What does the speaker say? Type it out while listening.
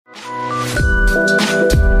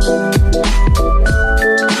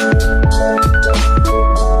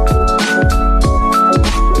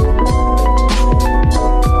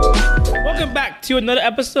another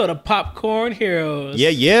episode of Popcorn Heroes.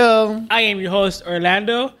 Yeah. I am your host,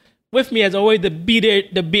 Orlando. With me, as always, the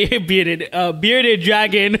bearded dragon. The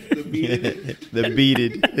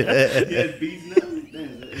bearded.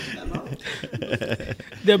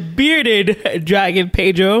 The bearded dragon,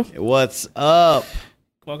 Pedro. What's up?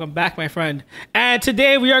 Welcome back, my friend. And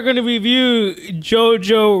today we are going to review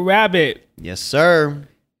Jojo Rabbit. Yes, sir.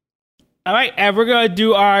 All right, and we're going to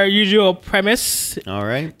do our usual premise. All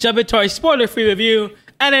right. Jump into our spoiler-free review,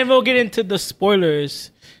 and then we'll get into the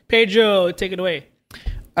spoilers. Pedro, take it away.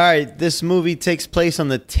 All right, this movie takes place on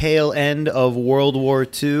the tail end of World War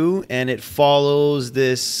II, and it follows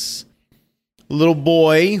this little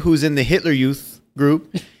boy who's in the Hitler Youth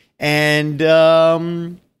group, and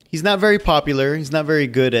he's not very popular. He's not very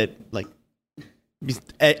good at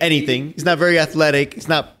anything. He's not very athletic. He's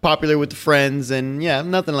not popular with the friends, and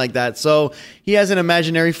nothing like that. So he has an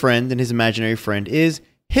imaginary friend, and his imaginary friend is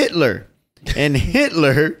Hitler. And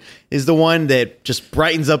Hitler is the one that just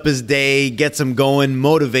brightens up his day, gets him going,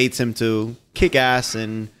 motivates him to kick ass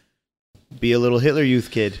and be a little Hitler Youth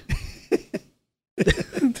kid.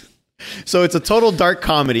 So it's a total dark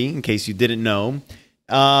comedy, in case you didn't know.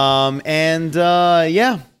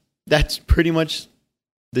 That's pretty much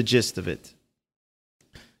the gist of it.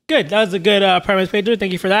 Good. That was a good premise, Pedro.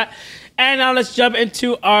 Thank you for that. And now let's jump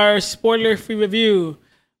into our spoiler-free review.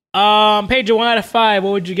 Pedro, 1 out of 5,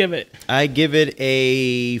 what would you give it? I give it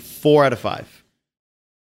a 4 out of 5.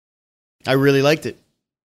 I really liked it.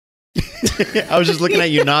 I was just looking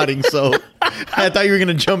at you nodding, so I thought you were going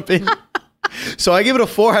to jump in. So I give it a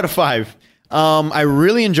 4 out of 5. I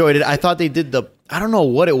really enjoyed it. I thought they did I don't know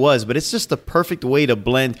what it was, but it's just the perfect way to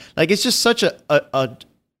blend. Like, it's just such a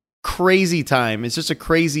crazy time. It's just a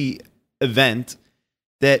crazy event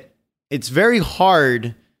that it's very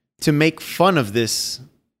hard to make fun of this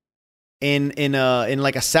in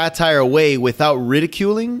like a satire way without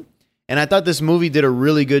ridiculing. And I thought this movie did a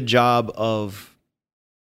really good job of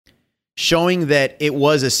showing that it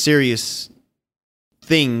was a serious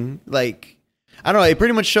thing. Like, I don't know, it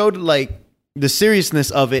pretty much showed like the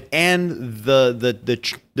seriousness of it and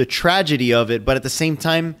the tragedy of it, but at the same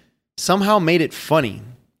time somehow made it funny.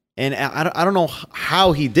 And I don't know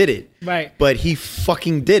how he did it. Right. But he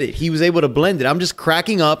fucking did it. He was able to blend it. I'm just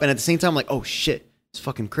cracking up, and at the same time, I'm like, oh shit, it's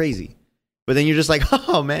fucking crazy. But then you're just like,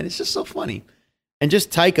 oh man, it's just so funny. And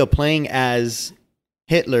just Taika playing as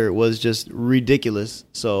Hitler was just ridiculous.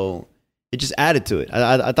 So it just added to it.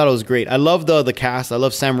 I thought it was great. I love the cast. I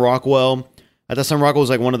love Sam Rockwell. I thought Sam Rockwell was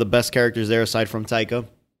like one of the best characters there aside from Taika.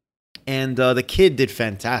 And the kid did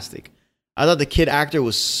fantastic. I thought the kid actor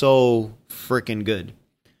was so freaking good.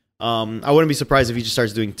 I wouldn't be surprised if he just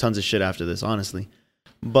starts doing tons of shit after this, honestly.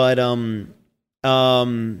 But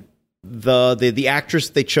the actress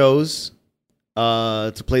they chose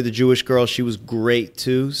to play the Jewish girl, she was great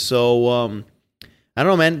too. So I don't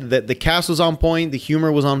know, man. The cast was on point. The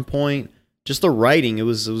humor was on point. Just the writing, it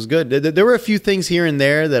was good. There were a few things here and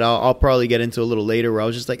there that I'll probably get into a little later where I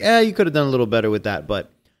was just like, you could have done a little better with that.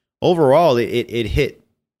 But overall, it hit.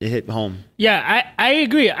 It hit home. Yeah, I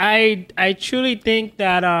agree. I truly think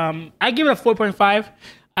that I give it a 4.5.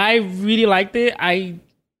 I really liked it. I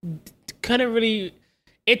couldn't really.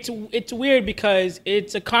 It's weird because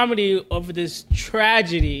it's a comedy of this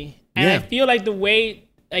tragedy, and I feel like the way,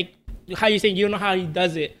 like how you say you don't know how he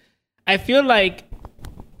does it. I feel like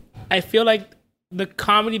the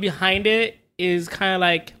comedy behind it is kind of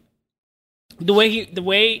like the way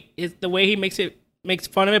he makes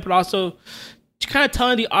fun of it, but also kind of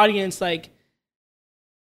telling the audience like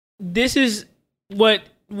this is what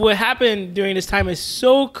happened during this time is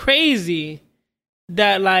so crazy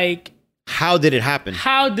that like how did it happen?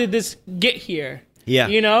 How did this get here? Yeah,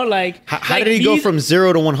 you know, like how did he go from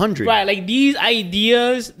 0 to 100? Right, like these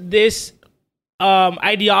ideas, this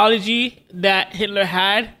ideology that Hitler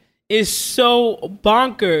had is so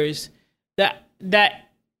bonkers that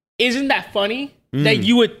isn't that funny that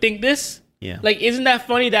you would think this. Yeah. Like, isn't that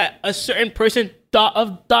funny that a certain person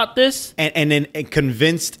thought this? And then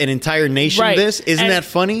convinced an entire nation of this? Isn't that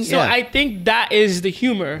funny? So I think that is the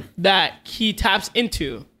humor that he taps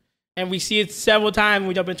into. And we see it several times when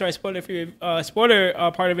we jump into our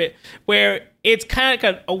spoiler part of it, where it's kind of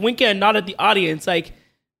like a wink and a nod at the audience. Like,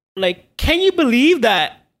 can you believe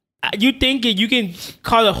that you think you can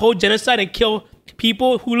cause a whole genocide and kill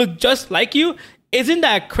people who look just like you? Isn't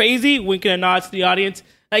that crazy? Wink and a nod to the audience.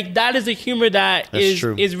 Like, that is the humor that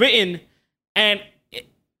is written. And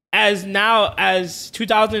as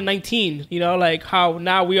 2019, you know, like how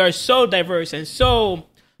now we are so diverse and so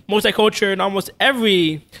multicultural in almost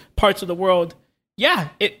every parts of the world. Yeah,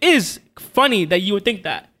 it is funny that you would think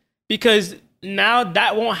that, because now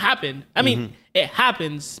that won't happen. I mean, it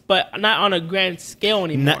happens, but not on a grand scale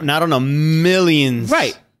anymore. Not on a millions.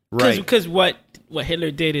 Right. Right. Because what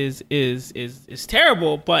Hitler did is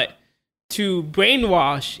terrible, but to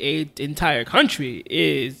brainwash an entire country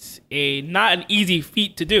is not an easy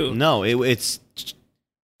feat to do. No, it's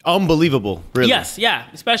unbelievable, really. Yes, yeah,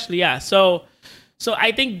 especially, yeah. So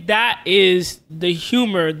I think that is the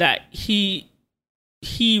humor that he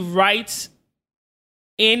writes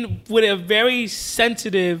in with a very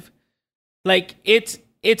sensitive, like it's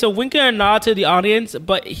a wink and a nod to the audience,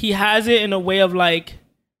 but he has it in a way of like,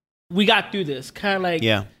 we got through this, kind of like,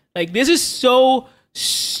 Yeah. like this is so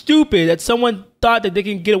stupid that someone thought that they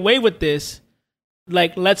can get away with this.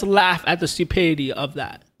 Like, let's laugh at the stupidity of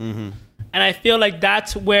that. Mm-hmm. And I feel like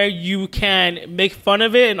that's where you can make fun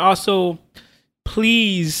of it and also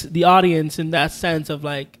please the audience in that sense of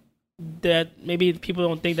like that maybe people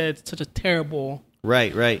don't think that it's such a terrible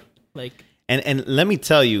Right. like. And let me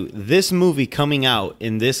tell you, this movie coming out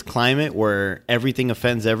in this climate where everything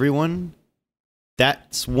offends everyone,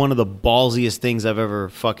 that's one of the ballsiest things I've ever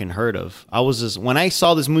fucking heard of. When I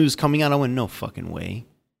saw this movie was coming out, I went, no fucking way.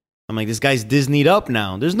 I'm like, this guy's Disneyed up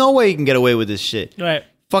now. There's no way he can get away with this shit. Right.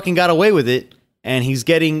 Fucking got away with it, and he's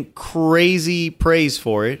getting crazy praise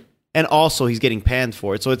for it, and also he's getting panned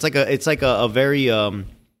for it. So it's like a very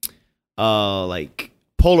like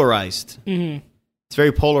polarized. Mm-hmm. It's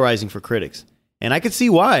very polarizing for critics, and I could see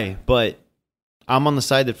why. But I'm on the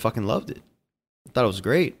side that fucking loved it. I thought it was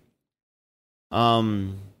great. Do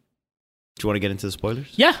you want to get into the spoilers?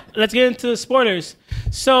 Yeah, let's get into the spoilers.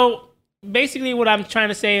 So basically what I'm trying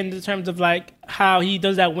to say in terms of like how he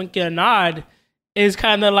does that wink and a nod is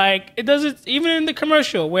kind of like, it does it even in the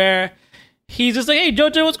commercial where he's just like, hey,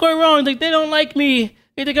 JoJo, what's going wrong? Like, they don't like me.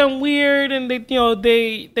 They think I'm weird, and they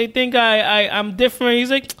think I'm different.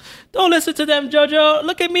 He's like, don't listen to them, JoJo.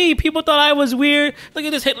 Look at me. People thought I was weird. Look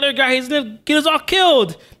at this Hitler guy. He's gonna get us all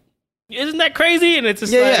killed. Isn't that crazy? And it's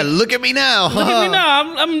just like, yeah. Look at me now. look at me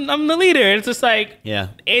now. I'm the leader. It's just like, Yeah.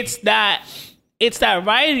 It's that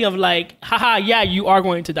writing of like, haha, yeah, you are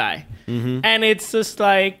going to die. Mm-hmm. And it's just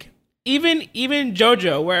like, even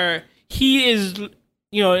JoJo, where he is,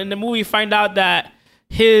 in the movie, find out that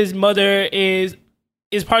his mother is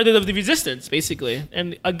part of the resistance, basically,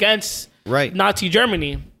 and against Right. Nazi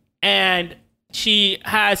Germany, and she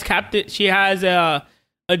has a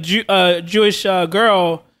Jewish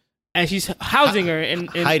girl, and she's housing her in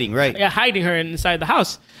hiding, right? Yeah, hiding her inside the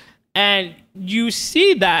house, and you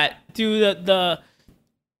see that through the.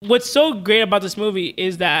 What's so great about this movie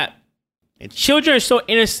is that children are so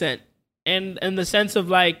innocent, and in the sense of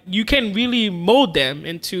like you can really mold them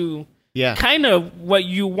into kind of what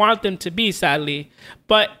you want them to be, sadly.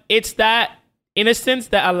 But it's that innocence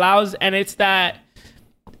that allows, and it's that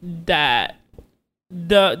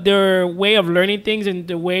their way of learning things and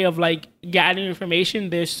the way of like gathering information,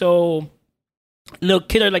 they're so little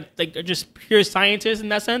kids are like they're just pure scientists in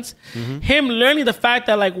that sense. Mm-hmm. Him learning the fact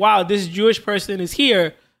that like, wow, this Jewish person is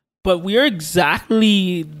here, but we're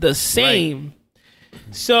exactly the same. Right.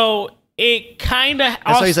 So it kind of...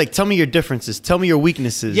 That's why he's like, tell me your differences. Tell me your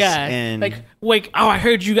weaknesses. Yeah. And like, oh, I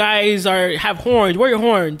heard you guys have horns. Where are your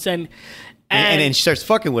horns? And then she starts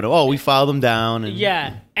fucking with him. Oh, we filed them down. And,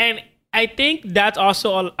 yeah. And I think that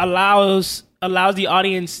also allows the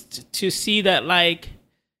audience to see that like,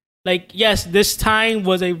 yes, this time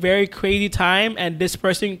was a very crazy time. And this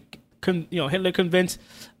person, Hitler convinced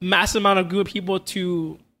massive amount of group of people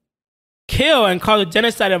to kill and cause a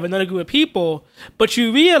genocide of another group of people, but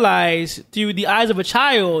you realize through the eyes of a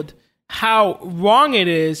child how wrong it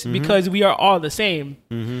is, mm-hmm. because we are all the same.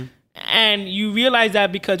 Mm-hmm. And you realize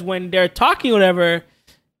that because when they're talking or whatever,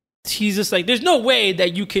 he's just like, there's no way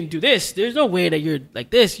that you can do this. There's no way that you're like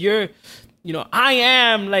this. You're, I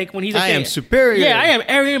am like, when he's like, I am superior. Yeah, I am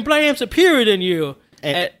Aryan blood. I am superior than you.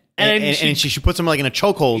 And she puts him like in a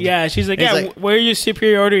chokehold. Yeah, she's like, yeah, like, where are your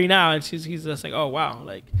superiority now? And he's just like, oh wow,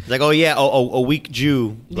 like oh yeah, a weak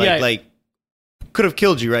Jew, like could have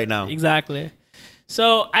killed you right now. Exactly.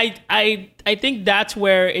 So I think that's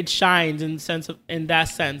where it shines in that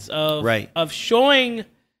sense of right. of showing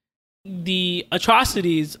the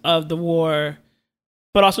atrocities of the war,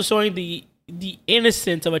 but also showing the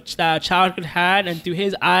innocence of that a child could have, and through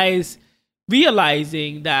his eyes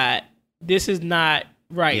realizing that this is not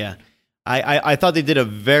right. Yeah. I thought they did a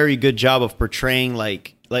very good job of portraying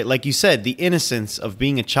like you said, the innocence of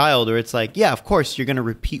being a child, or it's like, yeah, of course you're gonna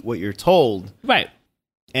repeat what you're told. Right.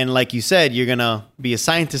 And like you said, you're gonna be a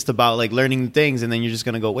scientist about like learning things, and then you're just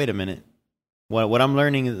gonna go, wait a minute. What I'm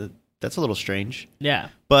learning is that's a little strange. Yeah.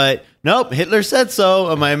 But nope, Hitler said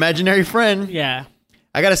so, my imaginary friend. Yeah.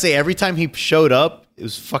 I gotta say, every time he showed up, It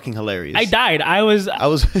was fucking hilarious. I died. I was,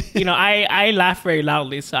 you know, I laughed very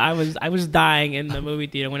loudly. So I was dying in the movie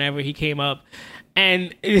theater whenever he came up.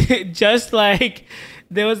 And just like,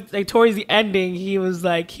 there was like towards the ending, he was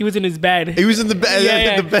in his bed. He was in the bed.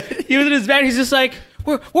 Yeah. In the bed. He was in his bed. He's just like,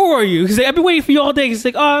 where were you? He's like, I've been waiting for you all day. He's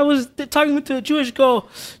like, oh, I was talking to a Jewish girl.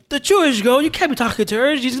 The Jewish girl, you can't be talking to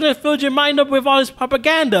her. She's gonna fill your mind up with all this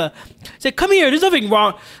propaganda. He's like, come here. There's nothing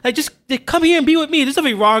wrong. Like, just come here and be with me. There's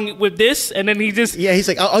nothing wrong with this. And then he just he's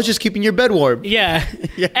like, I was just keeping your bed warm. Yeah.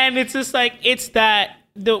 And it's just like, it's that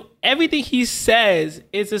everything he says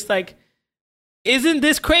is just like, isn't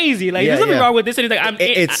this crazy? Like, there's nothing wrong with this. And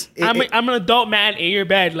he's like, I'm an adult man in your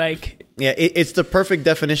bed. Like, it's the perfect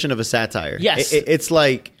definition of a satire. Yes. It's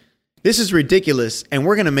like, this is ridiculous, and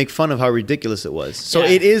we're going to make fun of how ridiculous it was. So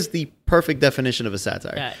it is the perfect definition of a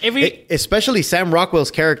satire. Yeah. Especially Sam Rockwell's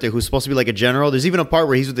character, who's supposed to be like a general. There's even a part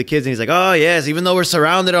where he's with the kids, and he's like, oh, yes, even though we're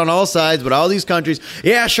surrounded on all sides with all these countries,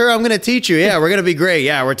 yeah, sure, I'm going to teach you. Yeah, we're going to be great.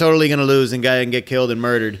 Yeah, we're totally going to lose and get killed and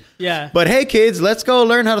murdered. Yeah. But hey, kids, let's go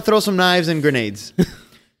learn how to throw some knives and grenades.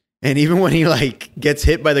 And even when he like gets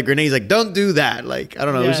hit by the grenade, he's like, don't do that. Like, I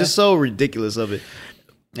don't know. It was just so ridiculous of it.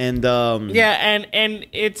 And and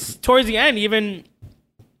it's towards the end, even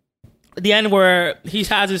the end where he's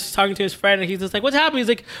talking to his friend, and he's just like, what's happening? He's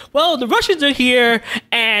like, well, the Russians are here,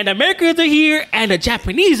 and Americans are here, and the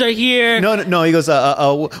Japanese are here. No, he goes,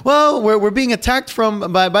 well, we're being attacked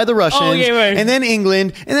by the Russians, right. And then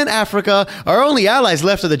England, and then Africa. Our only allies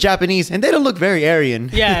left are the Japanese, and they don't look very Aryan.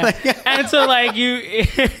 Yeah. And so like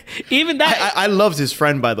even that. I loved his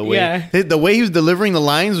friend, by the way. Yeah. The way he was delivering the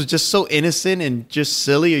lines was just so innocent and just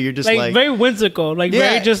silly, or you're just like very whimsical,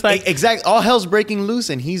 very just like. Exactly. All hell's breaking loose,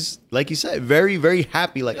 and he's, like you said, very, very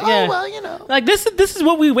happy. Like, oh, well, you know. Like, this is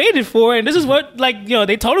what we waited for. And this is what, like, you know,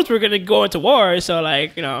 they told us we were going to go into war. So,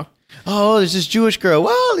 like, you know. Oh, there's this Jewish girl.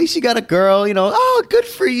 Well, at least you got a girl, you know. Oh, good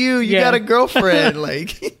for you. You got a girlfriend.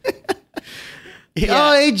 Like, oh,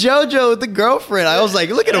 hey, JoJo with the girlfriend. I was like,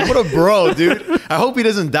 look at him. What a bro, dude. I hope he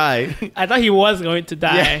doesn't die. I thought he was going to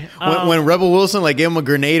die. Yeah. When Rebel Wilson, like, gave him a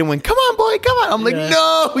grenade and went, come on, boy, come on. I'm like,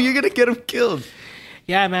 no, you're going to get him killed.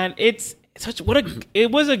 Yeah, man. It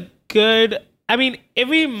was a good, I mean, it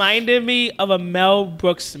reminded me of a Mel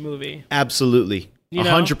Brooks movie. Absolutely.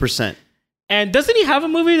 100%. And doesn't he have a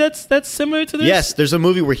movie that's similar to this? Yes, there's a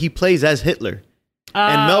movie where he plays as Hitler.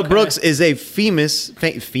 And Mel Brooks is a famous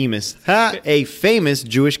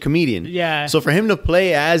Jewish comedian. Yeah. So for him to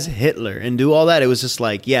play as Hitler and do all that, it was just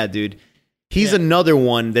like, yeah, dude. He's another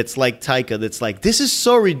one that's like Taika, that's like, this is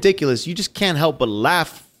so ridiculous. You just can't help but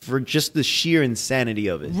laugh for just the sheer insanity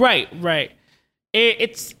of it. Right.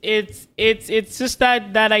 It's just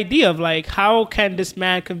that idea of like, how can this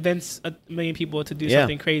man convince 1 million people to do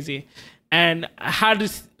something crazy, and how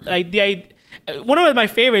does one of my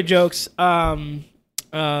favorite jokes was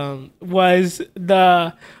what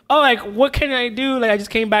can I do? Like, I just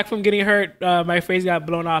came back from getting hurt. My face got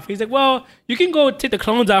blown off. He's like, well, you can go take the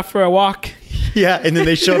clones out for a walk. Yeah, and then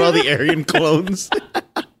they showed all the Aryan clones.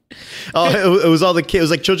 Oh, it was all the kids. It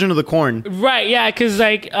was like Children of the Corn, right? Yeah, because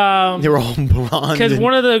like they were all blonde. Because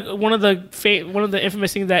one of the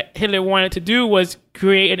infamous things that Hitler wanted to do was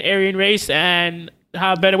create an Aryan race, and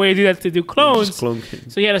how a better way to do that is to do clones. So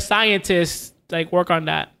he had a scientist like work on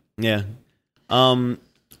that. Yeah. One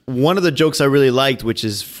of the jokes I really liked, which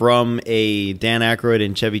is from a Dan Aykroyd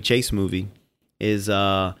and Chevy Chase movie, is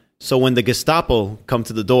so when the Gestapo come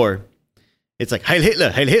to the door, it's like, Heil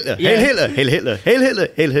Hitler, Heil Hitler, Heil Hitler, Heil Hitler, Heil Hitler,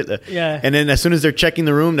 Heil Hitler. Yeah. And then as soon as they're checking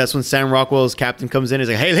the room, that's when Sam Rockwell's captain comes in. He's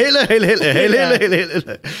like, Heil Hitler, Heil Hitler, Heil Hitler, Heil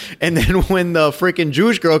Hitler. And then when the freaking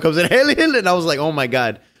Jewish girl comes in, Heil Hitler, and I was like, oh my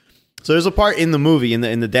God. So there's a part in the movie, in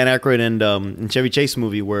the Dan Aykroyd and Chevy Chase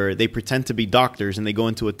movie, where they pretend to be doctors and they go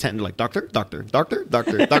into a tent and they're like, doctor, doctor, doctor,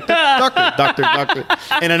 doctor, doctor, doctor, doctor, doctor.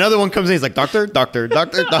 And another one comes in, he's like, doctor, doctor,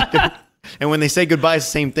 doctor, doctor. And when they say goodbye, it's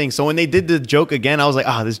the same thing. So when they did the joke again, I was like,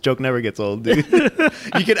 this joke never gets old, dude.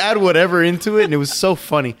 You could add whatever into it, and it was so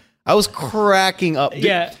funny. I was cracking up. Dude,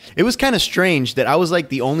 yeah. It was kind of strange that I was like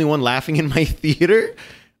the only one laughing in my theater.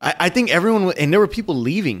 I think everyone, and there were people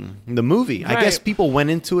leaving the movie. Right. I guess people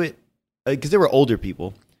went into it, because they were older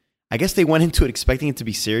people. I guess they went into it expecting it to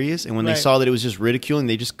be serious, and when they saw that it was just ridiculing,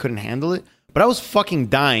 they just couldn't handle it. But I was fucking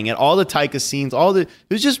dying at all the Taika scenes. It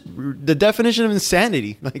was just the definition of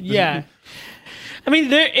insanity. Like, yeah, I mean,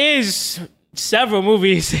 there is several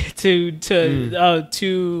movies to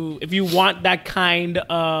if you want that kind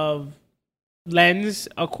of lens,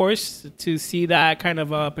 of course, to see that kind of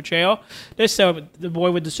portrayal. There's The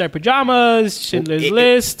Boy with the Striped Pajamas, Schindler's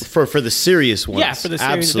List for the serious ones. Yeah, for the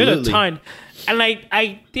serious. Absolutely. There's a ton, and like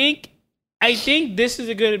I think this is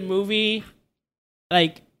a good movie.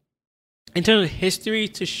 Like, in terms of history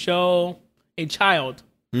to show a child.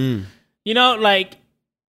 Mm. You know, like,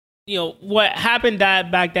 you know, what happened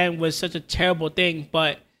that back then was such a terrible thing,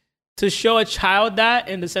 but to show a child that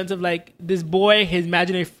in the sense of like this boy, his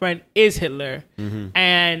imaginary friend is Hitler,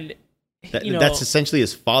 and you know, that's essentially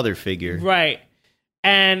his father figure, right?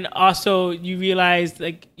 And also you realize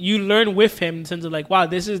like you learn with him in the sense of like, wow,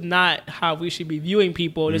 this is not how we should be viewing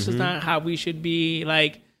people. This is not how we should be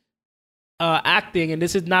like acting, and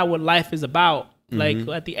this is not what life is about. Like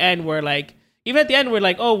at the end, where like even at the end, we're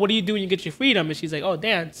like, oh, what do you do when you get your freedom? And she's like, oh,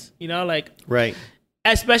 dance. You know, like right.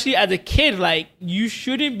 Especially as a kid, like you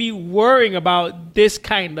shouldn't be worrying about this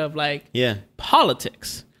kind of like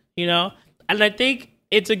politics, you know? And I think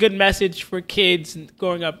it's a good message for kids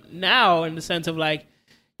growing up now in the sense of like,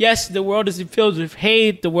 yes, the world is filled with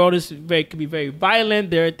hate. The world is could be very violent.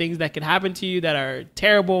 There are things that can happen to you that are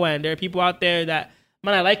terrible. And there are people out there that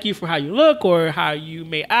might not like you for how you look or how you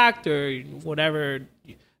may act or whatever,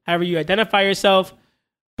 however you identify yourself.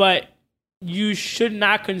 But you should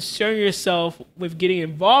not concern yourself with getting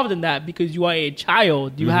involved in that because you are a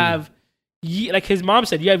child. You have, like his mom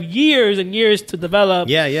said, you have years and years to develop.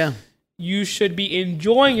 Yeah. You should be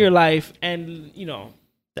enjoying your life, and you know.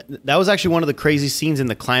 That was actually one of the crazy scenes in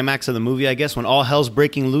the climax of the movie, I guess, when all hell's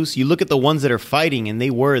breaking loose. You look at the ones that are fighting, and they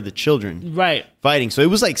were the children. Right. Fighting. So it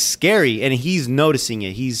was like scary, and he's noticing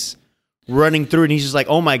it. He's running through it, and he's just like,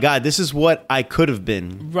 oh my God, this is what I could have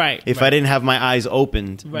been. Right. If I didn't have my eyes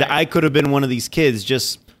opened. Right. I could have been one of these kids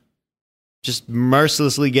just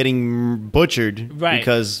mercilessly getting butchered. Right.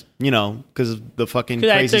 Because of the fucking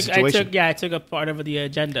crazy situation. I took a part of the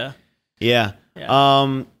agenda. Yeah.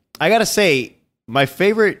 Yeah. I gotta say, my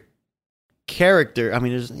favorite character, I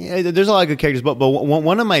mean, there's a lot of good characters, but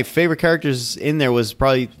one of my favorite characters in there was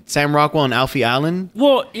probably Sam Rockwell and Alfie Allen.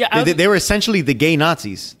 Well, yeah. They were essentially the gay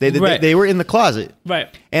Nazis. Right. They were in the closet.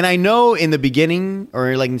 Right. And I know in the beginning,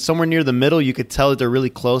 or like somewhere near the middle, you could tell that they're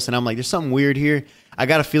really close, and I'm like, there's something weird here. I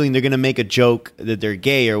got a feeling they're going to make a joke that they're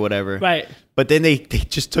gay or whatever. Right. But then they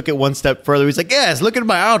just took it one step further. He's like, yes, look at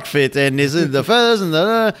my outfit, and this is the feathers, and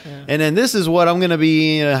and then this is what I'm going to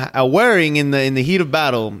be wearing in the heat of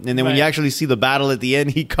battle. And then when you actually see the battle at the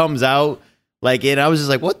end, he comes out like it. I was just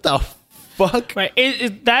like, what the fuck? Right.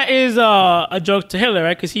 That is a joke to Hitler,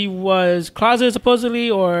 right? Because he was closeted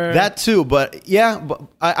supposedly, or that too. But yeah, but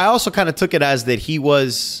I also kind of took it as that he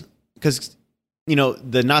was, because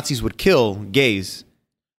the Nazis would kill gays.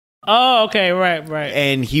 Oh, okay, right.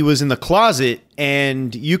 And he was in the closet,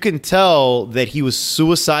 and you can tell that he was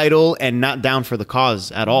suicidal and not down for the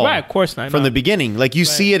cause at all. Right, of course not. From the beginning. Like, you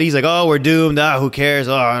see it, he's like, oh, we're doomed, who cares,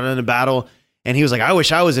 I'm in a battle. And he was like, I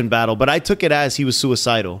wish I was in battle. But I took it as he was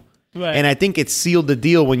suicidal. Right. And I think it sealed the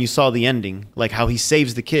deal when you saw the ending, like how he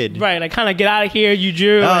saves the kid. Right, like kind of get out of here, you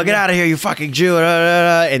Jew. Oh, get out of here, you fucking Jew.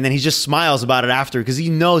 And then he just smiles about it after because he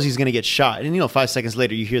knows he's going to get shot. And 5 seconds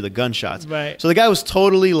later, you hear the gunshots. Right. So the guy was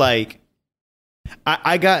totally like,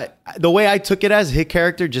 I got, the way I took it as, his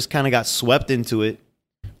character just kind of got swept into it.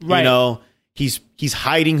 Right. He's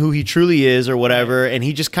hiding who he truly is or whatever. Right. And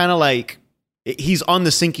he just kind of like, he's on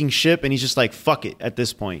the sinking ship and he's just like, fuck it at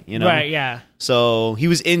this point, Right, yeah. So he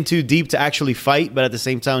was in too deep to actually fight, but at the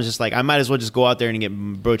same time, it's just like, I might as well just go out there and get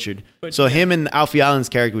butchered. So him and Alfie Allen's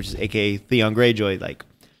character, which is AKA Theon Greyjoy, like,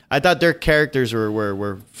 I thought their characters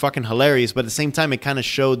were fucking hilarious, but at the same time, it kind of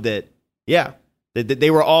showed that, that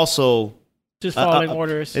they were also just following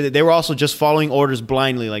orders. They were also just following orders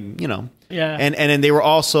blindly, like, Yeah. And then they were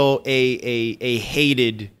also a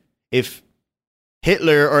hated, if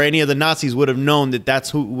Hitler or any of the Nazis would have known that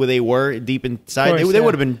that's who they were deep inside, they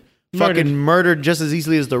would have been fucking murdered just as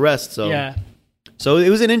easily as the rest. So so it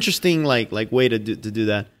was an interesting like way to do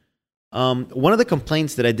that. One of the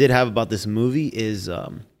complaints that I did have about this movie is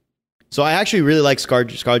so I actually really like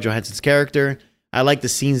Scarlett Johansson's character. I like the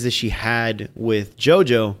scenes that she had with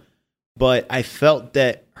JoJo, but I felt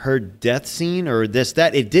that her death scene or it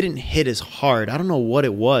didn't hit as hard. I don't know what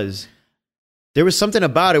it was. There was something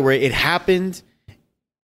about it where it happened.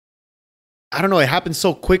 I don't know. It happened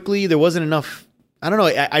so quickly. There wasn't enough. I don't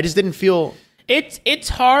know. I just didn't feel. It's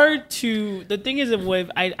hard to. The thing is with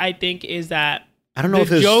I think is that I don't know if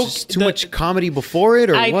there's just too much comedy before it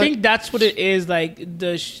or what. I think that's what it is. Like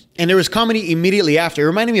and there was comedy immediately after. It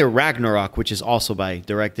reminded me of Ragnarok, which is also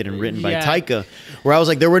directed and written by Taika, where I was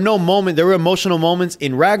like, there were emotional moments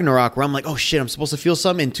in Ragnarok where I'm like, oh shit, I'm supposed to feel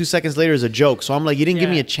something, and 2 seconds later is a joke. So I'm like, you didn't give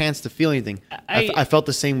me a chance to feel anything. I felt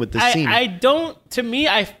the same with this scene. To me,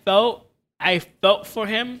 I felt for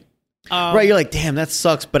him. Right, you're like, damn, that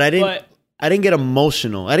sucks, but I didn't. I didn't get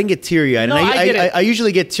emotional. I didn't get teary eyed. No, I get it. I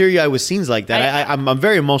usually get teary eyed with scenes like that. I'm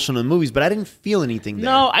very emotional in movies, but I didn't feel anything there.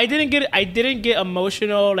 No, I didn't get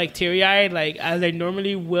emotional, like teary eyed, like as I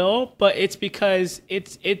normally will. But it's because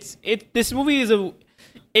this movie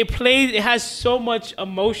it has so much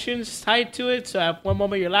emotions tied to it. So at one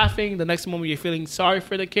moment you're laughing, the next moment you're feeling sorry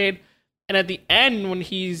for the kid, and at the end when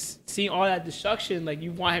he's seeing all that destruction, like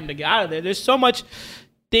you want him to get out of there. There's so much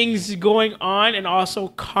things going on, and also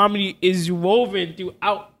comedy is woven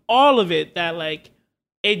throughout all of it that like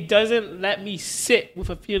it doesn't let me sit with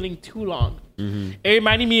a feeling too long. Mm-hmm. It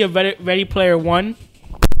reminded me of Ready Player One.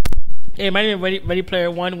 It reminded me of Ready Player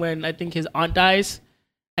One when I think his aunt dies,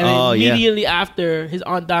 and then immediately after his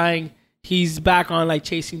aunt dying, he's back on like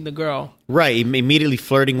chasing the girl. Right, immediately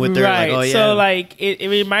flirting with her. Right, like, oh, yeah. So like it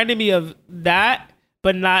reminded me of that,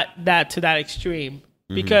 but not that to that extreme.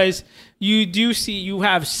 Because you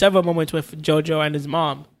have several moments with JoJo and his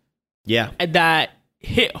mom. Yeah. And that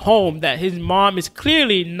hit home that his mom is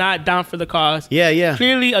clearly not down for the cause. Yeah.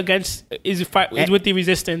 Clearly is with the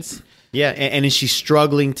resistance. Yeah, and she's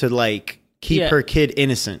struggling to like keep her kid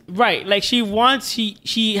innocent. Right. Like she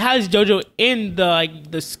has JoJo in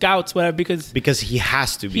the scouts, whatever, because he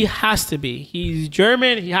has to be. He has to be. He's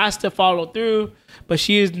German, he has to follow through, but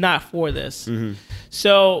she is not for this. Mm-hmm.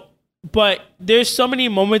 So but there's so many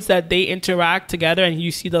moments that they interact together and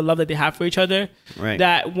you see the love that they have for each other. Right.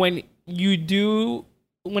 That when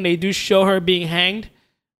they do show her being hanged,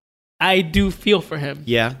 I do feel for him.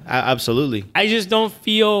 Yeah, absolutely. I just don't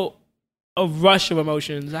feel a rush of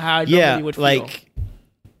emotions how I normally would feel. Like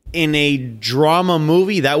in a drama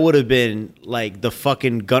movie, that would have been like the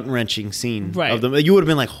fucking gut-wrenching scene. Right. Of them. You would have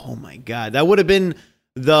been like, oh my God. That would have been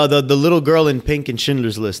the little girl in pink and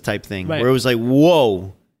Schindler's List type thing. Right. Where it was like,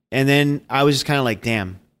 whoa. And then I was just kind of like,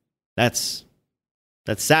 damn, that's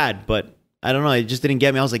sad. But I don't know. It just didn't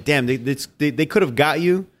get me. I was like, damn, they could have got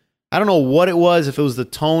you. I don't know what it was, if it was the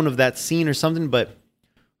tone of that scene or something,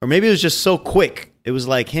 or maybe it was just so quick. It was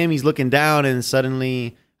like he's looking down and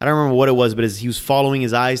suddenly, I don't remember what it was, but he was following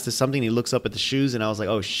his eyes to something. He looks up at the shoes and I was like,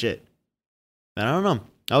 oh shit. And I don't know.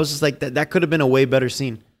 I was just like, that could have been a way better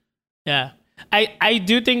scene. Yeah. I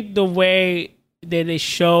do think the way that they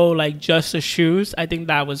show like just the shoes, I think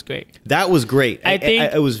that was great. That was great. I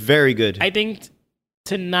think it was very good. I think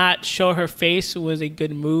to not show her face was a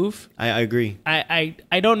good move. I agree. I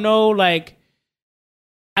don't know, like,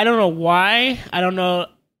 I don't know why. I don't know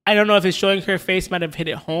if it's showing her face might have hit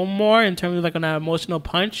it home more in terms of like an emotional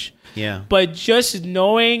punch. Yeah. But just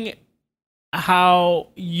knowing how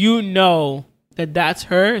that that's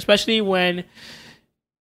her, especially when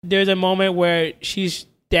there's a moment where she's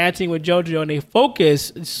dancing with JoJo and they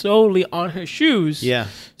focus solely on her shoes. Yeah.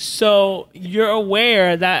 So you're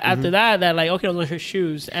aware that after that like, okay, those are her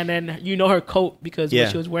shoes. And then her coat because of what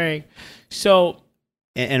she was wearing. So.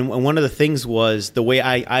 And one of the things was the way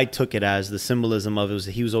I took it as the symbolism of it was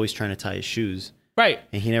that he was always trying to tie his shoes. Right.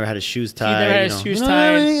 And he never had his shoes tied. He never had his shoes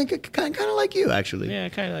tied. Kind of like you, actually. Yeah,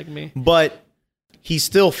 kind of like me. But he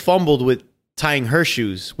still fumbled with tying her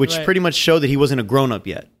shoes, which pretty much showed that he wasn't a grown-up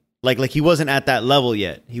yet. Like he wasn't at that level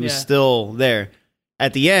yet. He was still there.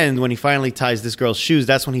 At the end, when he finally ties this girl's shoes,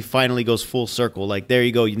 that's when he finally goes full circle. Like, there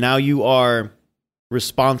you go. Now you are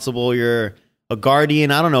responsible. You're a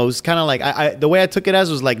guardian. I don't know. It was kind of like, the way I took it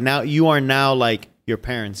as was like, now you are now like your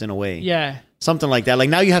parents in a way. Yeah. Something like that.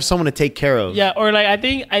 Like now you have someone to take care of. Yeah. Or like, I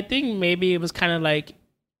think maybe it was kind of like,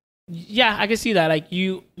 yeah, I can see that. Like,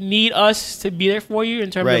 you need us to be there for you in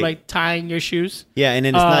terms of like tying your shoes. Yeah, and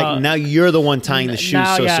then it's like now you're the one tying the shoes,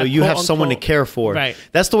 so you have someone to care for. Right.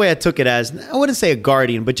 That's the way I took it as. I wouldn't say a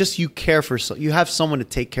guardian, but just you care for. You have someone to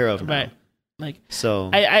take care of. Now. Right. Like, so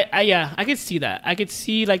I could see that. I could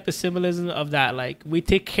see like the symbolism of that. Like, we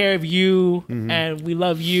take care of you and we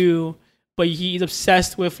love you, but he's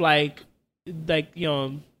obsessed with like the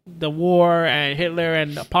war and Hitler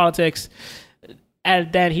and politics.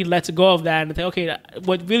 And then he lets go of that and say, okay,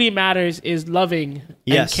 what really matters is loving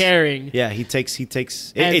and caring. Yeah, it takes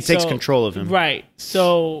control of him. Right.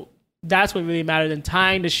 So that's what really matters. And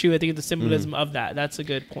tying the shoe, I think, is the symbolism of that. That's a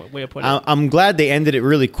good way of putting it. I'm glad they ended it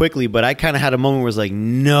really quickly, but I kind of had a moment where it's like,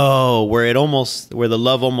 no, where the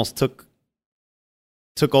love almost took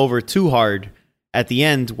over too hard at the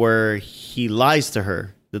end, where he lies to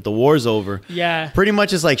her that the war's over. Yeah. Pretty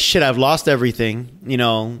much it's like, shit, I've lost everything.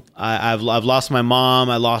 I've lost my mom.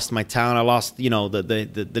 I lost my town. I lost,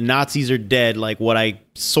 the Nazis are dead. Like what I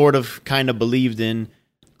sort of kind of believed in.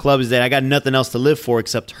 Club is dead. I got nothing else to live for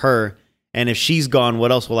except her. And if she's gone,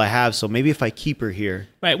 what else will I have? So maybe if I keep her here.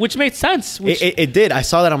 Right. Which made sense. It did. I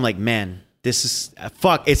saw that. I'm like, man, this is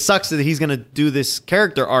fuck. It sucks that he's going to do this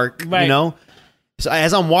character arc, right. So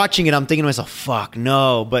as I'm watching it, I'm thinking to myself, fuck,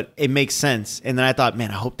 no. But it makes sense. And then I thought,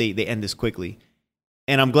 man, I hope they end this quickly.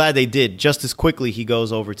 And I'm glad they did. Just as quickly, he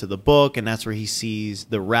goes over to the book, and that's where he sees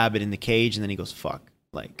the rabbit in the cage, and then he goes, fuck.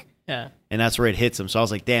 Like, yeah. And that's where it hits him. So I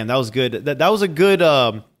was like, damn, that was good. That was a good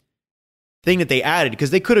thing that they added,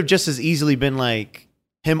 because they could have just as easily been like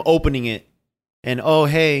him opening it and, oh,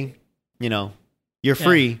 hey, you know, you're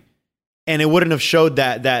free. And it wouldn't have showed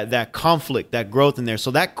that conflict, that growth in there.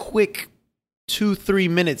 So that quick 2-3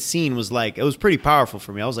 minute scene was like, it was pretty powerful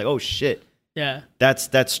for me. I was like, oh shit. Yeah.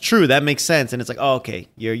 That's true. That makes sense. And it's like, oh, okay.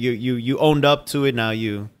 You owned up to it. Now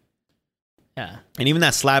you. Yeah. And even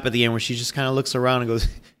that slap at the end where she just kind of looks around and goes,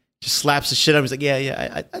 just slaps the shit out of him. He's like,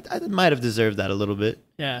 yeah, I might have deserved that a little bit.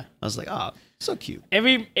 Yeah. I was like, oh, so cute.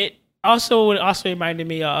 It also reminded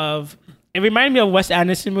me of Wes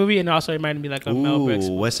Anderson movie, and also reminded me like of Mel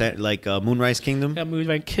Brooks. Like Moonrise Kingdom? Yeah,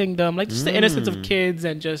 Moonrise Kingdom. Like just the innocence of kids,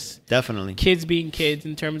 and just definitely kids being kids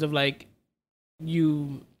in terms of like,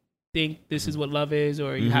 you think this is what love is,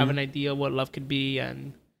 or you have an idea of what love could be.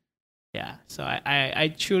 And yeah, so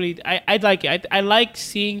I truly like it. I like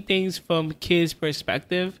seeing things from kids'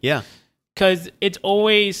 perspective. Yeah. Because it's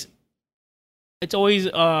always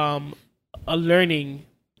a learning.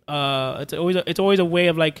 It's always a way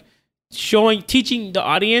of like teaching the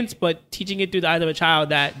audience, but teaching it through the eyes of a child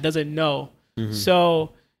that doesn't know.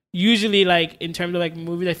 So usually, like in terms of like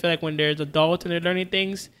movies, I feel like when there's adults and they're learning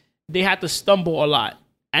things, they have to stumble a lot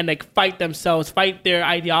and like fight their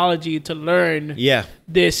ideology to learn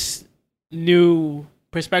this new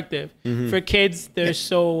perspective. For kids, they're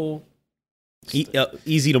so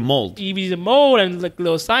easy to mold. And like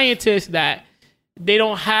little scientists that they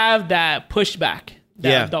don't have that pushback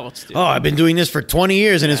that adults do. Oh, I've been doing this for 20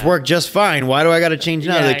 years and it's worked just fine. Why do I got to change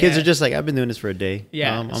now? The kids are just like, I've been doing this for a day.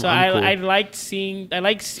 Yeah. I'm cool. I like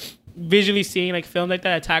visually seeing like films like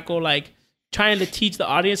that tackle like trying to teach the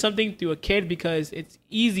audience something through a kid, because it's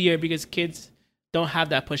easier because kids don't have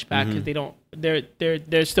that pushback because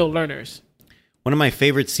they're still learners. One of my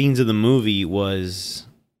favorite scenes of the movie was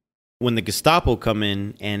when the Gestapo come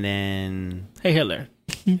in and then Hey Hitler.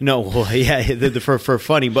 No, well, yeah, for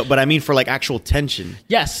funny, but I mean for like actual tension.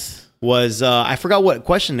 Yes. Was I forgot what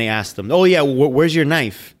question they asked him. Oh yeah, where's your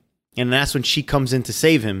knife? And that's when she comes in to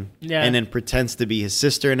save him, and then pretends to be his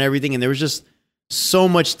sister and everything. And there was just so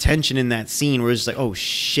much tension in that scene where it's just like, oh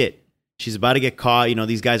shit, she's about to get caught. You know,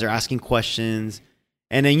 these guys are asking questions,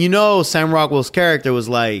 and then Sam Rockwell's character was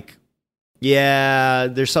like, yeah,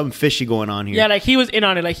 there's something fishy going on here. Yeah, like he was in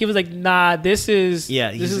on it. Like he was like, nah, this is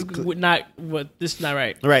not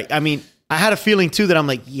right. Right. I mean, I had a feeling too that I'm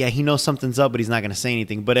like, yeah, he knows something's up, but he's not going to say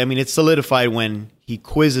anything. But I mean, it's solidified when he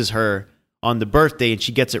quizzes her on the birthday and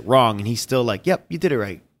she gets it wrong, and he's still like, yep, you did it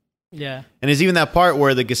right. Yeah. And there's even that part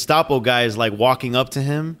where the Gestapo guy is like walking up to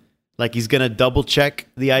him, like he's going to double check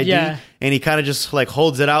the ID. Yeah. And he kind of just like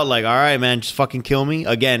holds it out like, all right, man, just fucking kill me.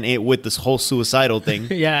 Again, with this whole suicidal thing.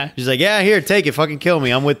 Yeah. He's like, yeah, here, take it. Fucking kill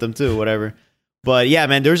me. I'm with them too, whatever. But yeah,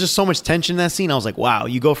 man, there's just so much tension in that scene. I was like, wow,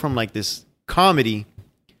 you go from like this comedy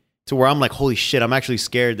to where I'm like, holy shit, I'm actually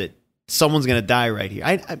scared that someone's going to die right here.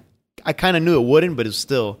 I kind of knew it wouldn't, but it was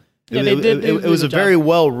still, it was a very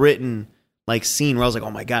well written like scene where I was like, oh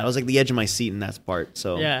my God, I was like the edge of my seat in that part.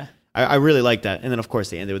 So yeah. I really like that. And then, of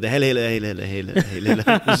course, they ended with the hey,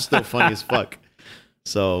 it's still funny as fuck.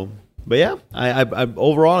 So, but yeah, I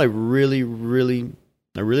overall, I really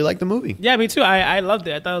like the movie. Yeah, me too. I loved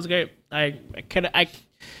it. I thought it was great. I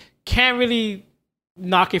can't really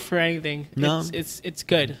knock it for anything. No. It's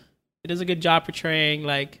good. It does a good job portraying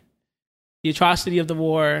like the atrocity of the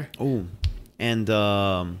war. Oh,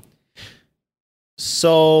 and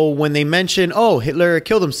so when they mention, oh, Hitler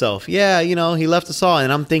killed himself. Yeah, he left us all.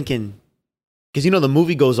 And I'm thinking, because, the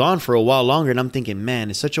movie goes on for a while longer. And I'm thinking,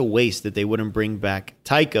 man, it's such a waste that they wouldn't bring back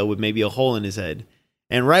Taika with maybe a hole in his head.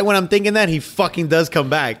 And right when I'm thinking that, he fucking does come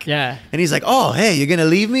back. Yeah. And he's like, oh, hey, you're going to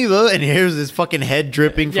leave me? And here's this fucking head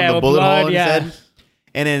dripping from the bullet hole in his head.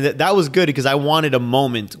 And then that was good because I wanted a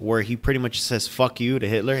moment where he pretty much says fuck you to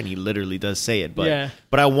Hitler, and he literally does say it.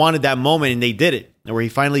 But I wanted that moment, and they did it. Where he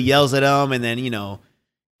finally yells at him and then,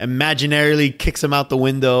 imaginarily kicks him out the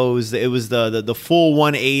windows. It was the full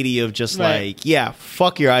 180 of just like, yeah,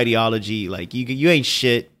 fuck your ideology. Like, you ain't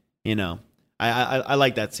shit, I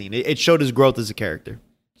like that scene. It showed his growth as a character.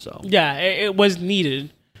 So yeah, it was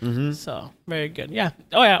needed. So very good. Yeah.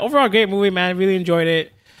 Oh yeah. Overall, great movie, man. Really enjoyed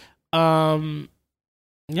it.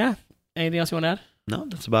 Yeah. Anything else you want to add? No,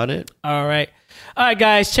 that's about it. All right,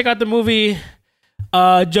 guys, check out the movie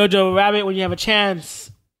Jojo Rabbit when you have a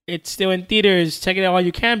chance. It's still in theaters. Check it out while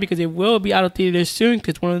you can because it will be out of theaters soon.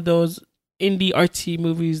 Because it's one of those indie artsy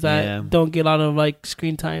movies that don't get a lot of like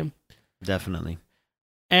screen time. Definitely.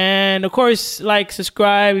 And of course, like,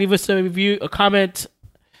 subscribe, leave us a review, a comment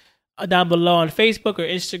down below on Facebook or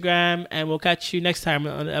Instagram, and we'll catch you next time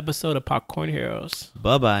on the episode of Popcorn Heroes.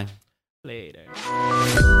 Bye-bye. Later.